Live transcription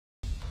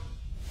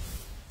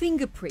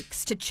Finger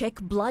pricks to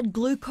check blood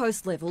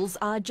glucose levels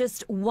are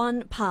just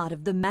one part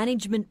of the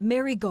management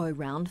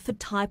merry-go-round for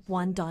type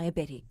 1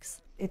 diabetics.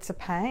 It's a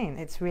pain.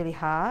 It's really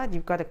hard.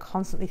 You've got to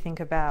constantly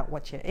think about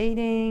what you're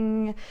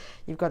eating.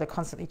 You've got to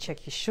constantly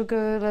check your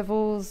sugar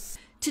levels.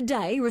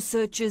 Today,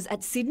 researchers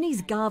at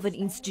Sydney's Garvan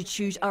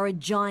Institute are a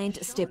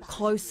giant step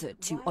closer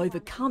to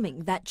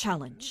overcoming that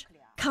challenge.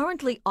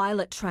 Currently,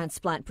 islet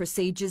transplant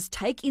procedures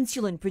take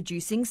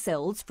insulin-producing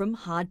cells from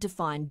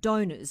hard-to-find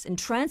donors and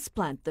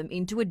transplant them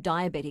into a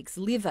diabetic's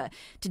liver.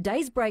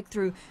 Today's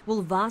breakthrough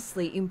will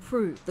vastly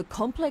improve the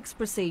complex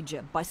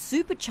procedure by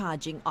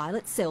supercharging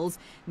islet cells,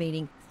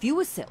 meaning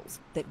fewer cells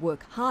that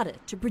work harder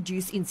to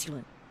produce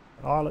insulin.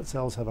 Islet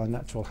cells have a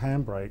natural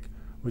handbrake,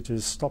 which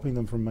is stopping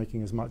them from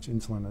making as much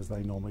insulin as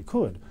they normally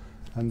could.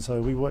 And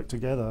so we worked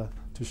together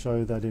to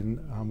show that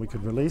we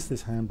could release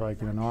this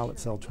handbrake in an islet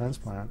cell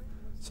transplant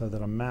so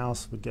that a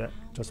mouse would get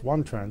just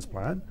one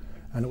transplant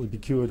and it would be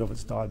cured of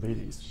its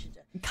diabetes.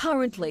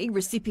 Currently,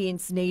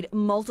 recipients need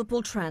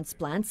multiple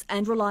transplants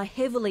and rely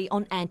heavily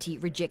on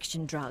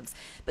anti-rejection drugs,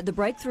 but the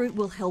breakthrough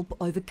will help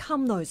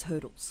overcome those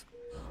hurdles.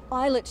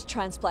 Islet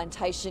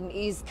transplantation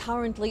is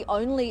currently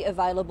only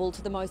available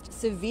to the most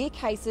severe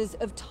cases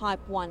of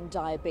type 1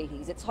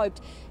 diabetes. It's hoped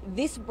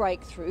this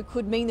breakthrough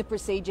could mean the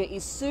procedure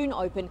is soon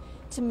open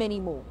to many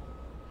more.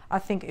 I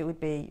think it would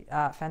be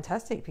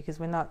fantastic because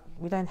we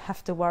don't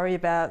have to worry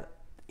about,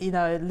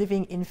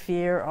 living in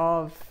fear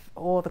of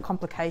all the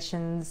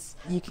complications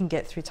you can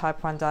get through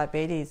type 1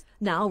 diabetes.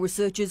 Now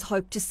researchers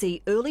hope to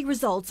see early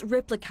results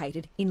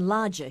replicated in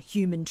larger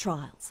human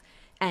trials.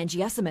 ANGIE,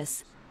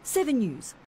 ASIMUS, 7 News.